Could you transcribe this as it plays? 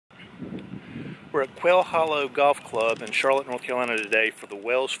We're at Quail Hollow Golf Club in Charlotte, North Carolina today for the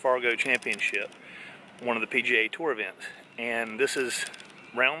Wells Fargo Championship, one of the PGA Tour events. And this is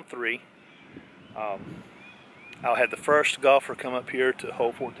round 3. I'll have the first golfer come up here to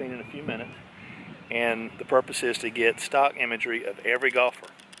hole 14 in a few minutes. And the purpose is to get stock imagery of every golfer.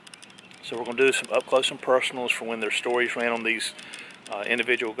 So we're going to do some up close and personals for when their stories ran on these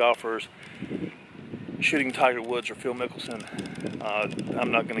individual golfers. Shooting Tiger Woods or Phil Mickelson,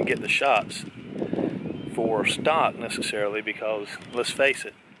 I'm not going to get the shots for stock necessarily because, let's face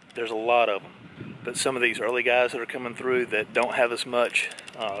it, there's a lot of them. But some of these early guys that are coming through that don't have as much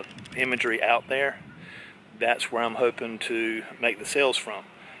imagery out there, that's where I'm hoping to make the sales from.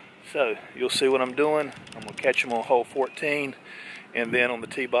 So you'll see what I'm doing. I'm going to catch them on hole 14 and then on the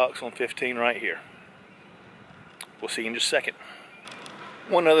tee box on 15 right here. We'll see you in just a second.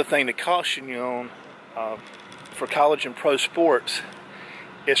 One other thing to caution you on, for college and pro sports,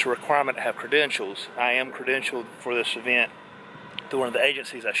 it's a requirement to have credentials. I am credentialed for this event through one of the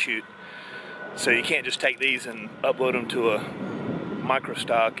agencies I shoot. So you can't just take these and upload them to a micro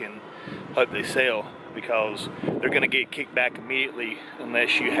stock and hope they sell, because they're going to get kicked back immediately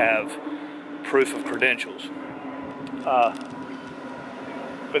unless you have proof of credentials.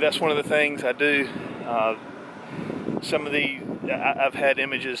 But that's one of the things I do. Some of these, I've had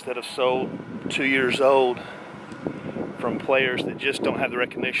images that have sold 2 years old from players that just don't have the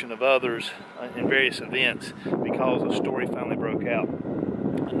recognition of others in various events because a story finally broke out.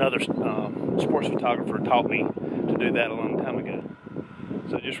 Another sports photographer taught me to do that a long time ago.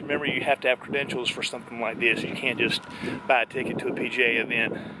 So just remember, you have to have credentials for something like this. You can't just buy a ticket to a PGA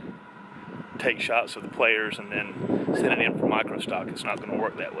event, take shots of the players, and then send it in for microstock. It's not going to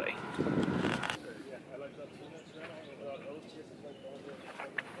work that way.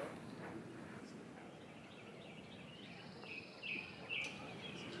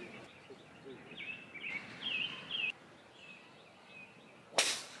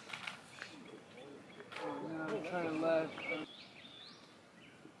 Turn left.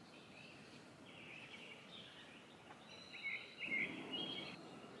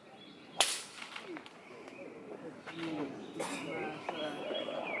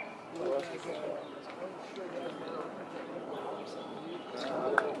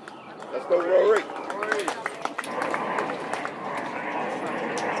 Let's go, Rory.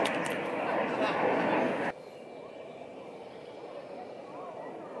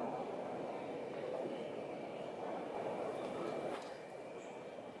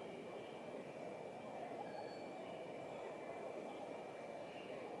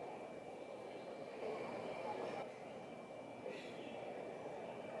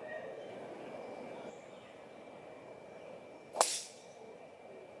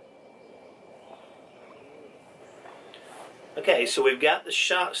 Okay, so we've got the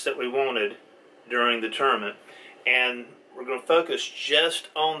shots that we wanted during the tournament, and we're going to focus just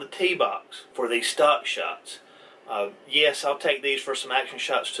on the tee box for these stock shots. Yes, I'll take these for some action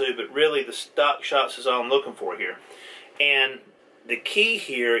shots too, but really the stock shots is all I'm looking for here. And the key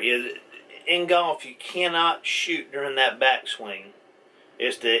here is, in golf, you cannot shoot during that backswing.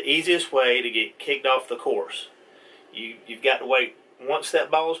 It's the easiest way to get kicked off the course. You've got to wait. Once that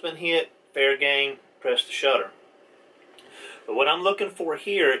ball's been hit, fair game, press the shutter. But what I'm looking for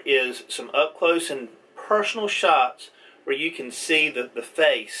here is some up-close and personal shots where you can see the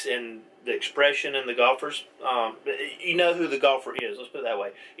face and the expression in the golfer's. You know who the golfer is, let's put it that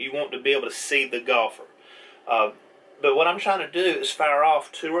way. You want to be able to see the golfer. But what I'm trying to do is fire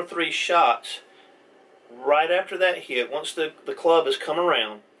off 2 or 3 shots right after that hit, once the club has come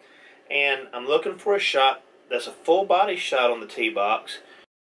around. And I'm looking for a shot that's a full body shot on the tee box.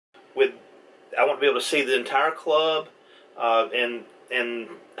 I want to be able to see the entire club, and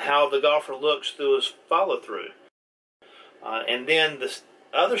how the golfer looks through his follow-through. And then the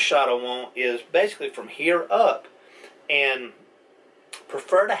other shot I want is basically from here up, and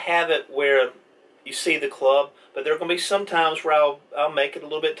prefer to have it where you see the club, but there are going to be some times where I'll make it a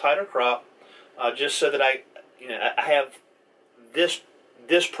little bit tighter crop, just so that I have this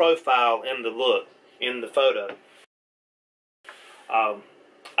profile in the look, in the photo.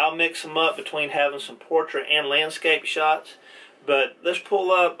 I'll mix them up between having some portrait and landscape shots, but let's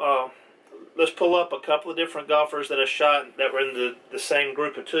pull up a couple of different golfers that I shot that were in the same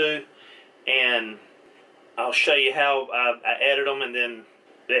group of 2, and I'll show you how I added them, and then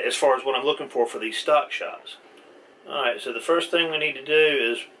as far as what I'm looking for these stock shots. Alright, so the first thing we need to do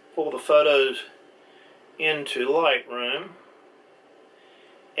is pull the photos into Lightroom,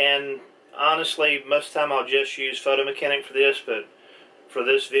 and honestly, most of the time I'll just use Photo Mechanic for this, but for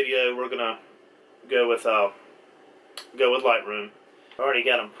this video we're gonna go with Lightroom. already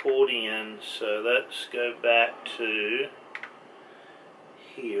got them pulled in, so let's go back to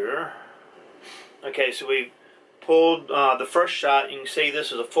here. Okay, so we pulled the first shot. You can see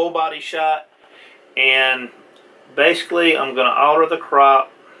this is a full body shot, and basically I'm going to alter the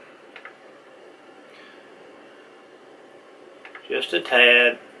crop just a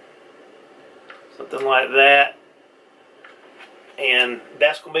tad, something like that, and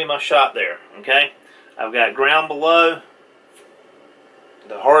that's going to be my shot there. Okay, I've got ground below,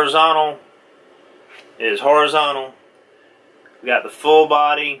 the horizontal is horizontal, we got the full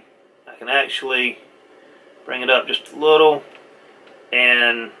body. I can actually bring it up just a little,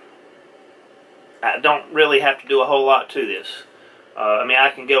 and I don't really have to do a whole lot to this. I mean, I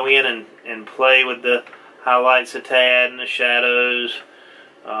can go in and play with the highlights a tad and the shadows,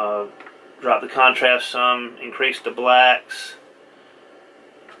 drop the contrast some, increase the blacks,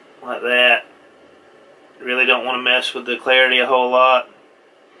 like that. Really don't want to mess with the clarity a whole lot.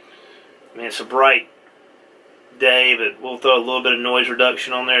 I mean, it's a bright day, but we'll throw a little bit of noise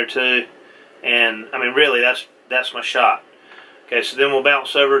reduction on there too. And I mean, really, that's my shot. Okay, so then we'll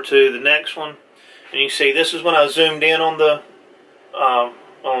bounce over to the next one, and you can see this is when I zoomed in on the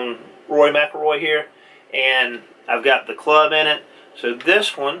on Roy McIlroy here, and I've got the club in it. So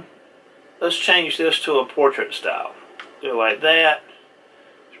this one, let's change this to a portrait style. Do it like that.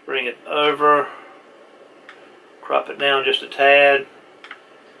 Just bring it over, crop it down just a tad.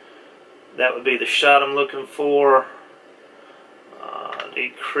 That would be the shot I'm looking for.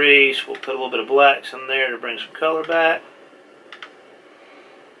 Decrease. We'll put a little bit of blacks in there to bring some color back.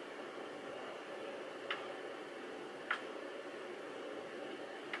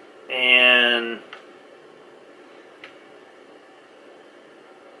 And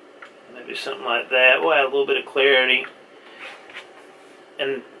maybe something like that. We'll add a little bit of clarity.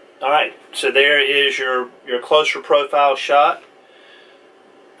 And alright, so there is your closer profile shot.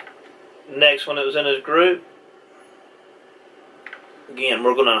 Next one that was in his group. Again,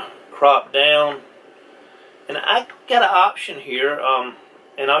 we're going to crop down. And I got an option here,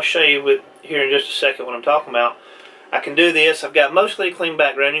 and I'll show you here in just a second what I'm talking about. I can do this. I've got mostly a clean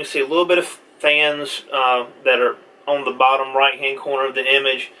background. You can see a little bit of fans that are on the bottom right hand corner of the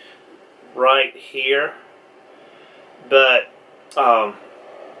image right here. But,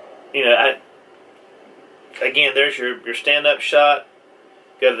 you know, again, there's your stand-up shot.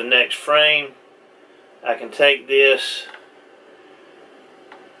 Go to the next frame. I can take this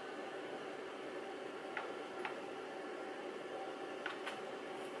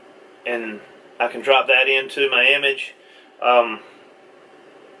and I can drop that into my image.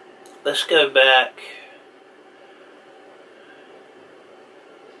 Let's go back.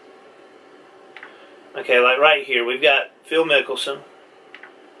 Okay, like right here, we've got Phil Mickelson.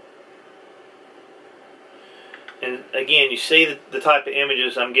 And again, you see the type of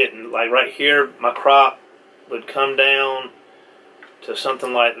images I'm getting. Like right here, my crop would come down to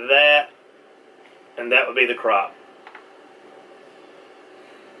something like that, and that would be the crop.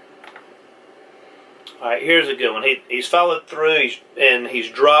 Alright, here's a good one. He's followed through, and he's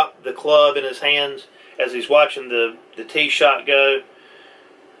dropped the club in his hands as he's watching the tee shot go.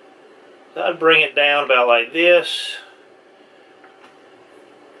 So I'd bring it down about like this.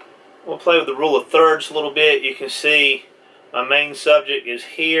 We'll play with the rule of thirds a little bit. You can see my main subject is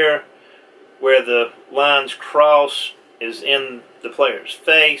here, where the lines cross is in the player's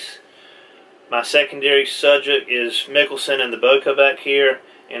face. My secondary subject is Mickelson and the bokeh back here.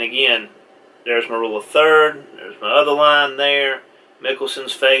 And again, there's my rule of third. There's my other line there.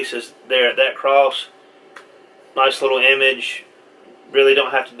 Mickelson's face is there at that cross. Nice little image. Really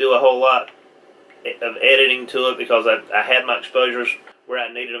don't have to do a whole lot of editing to it because I had my exposures where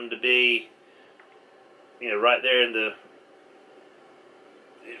I needed them to be. You know, right there in the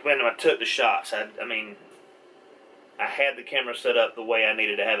when I took the shots. I mean, I had the camera set up the way I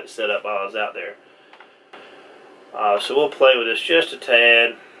needed to have it set up while I was out there. So we'll play with this just a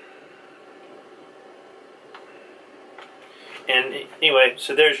tad. And anyway,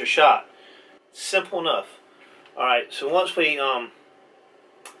 so there's your shot. Simple enough. Alright, so once we, I've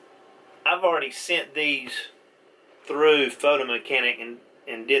already sent these through Photo Mechanic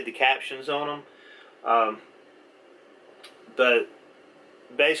and did the captions on them. But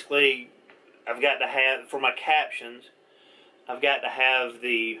basically, I've got to have, for my captions, I've got to have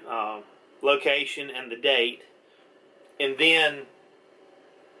the location and the date. And then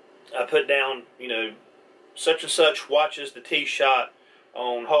I put down, you know, such and such watches the tee shot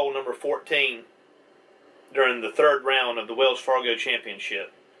on hole number 14 during the third round of the Wells Fargo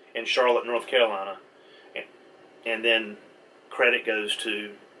Championship in Charlotte, North Carolina. And then credit goes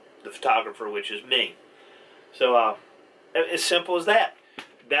to the photographer, which is me. So As simple as that.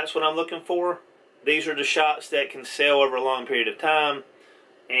 That's what I'm looking for. These are the shots that can sell over a long period of time,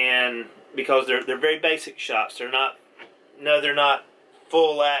 and because they're very basic shots. They're not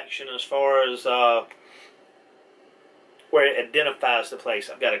full action as far as where it identifies the place.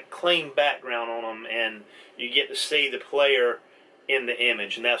 I've got a clean background on them, and you get to see the player in the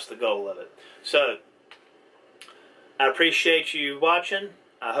image, and that's the goal of it. So I appreciate you watching.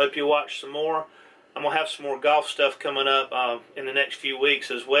 I hope you watch some more. I'm going to have some more golf stuff coming up in the next few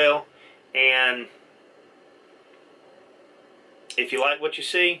weeks as well. And if you like what you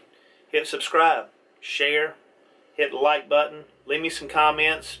see, hit subscribe, share, hit the like button, leave me some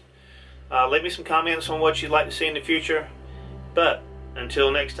comments. Leave me some comments on what you'd like to see in the future. But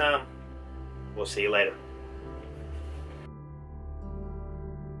until next time, we'll see you later.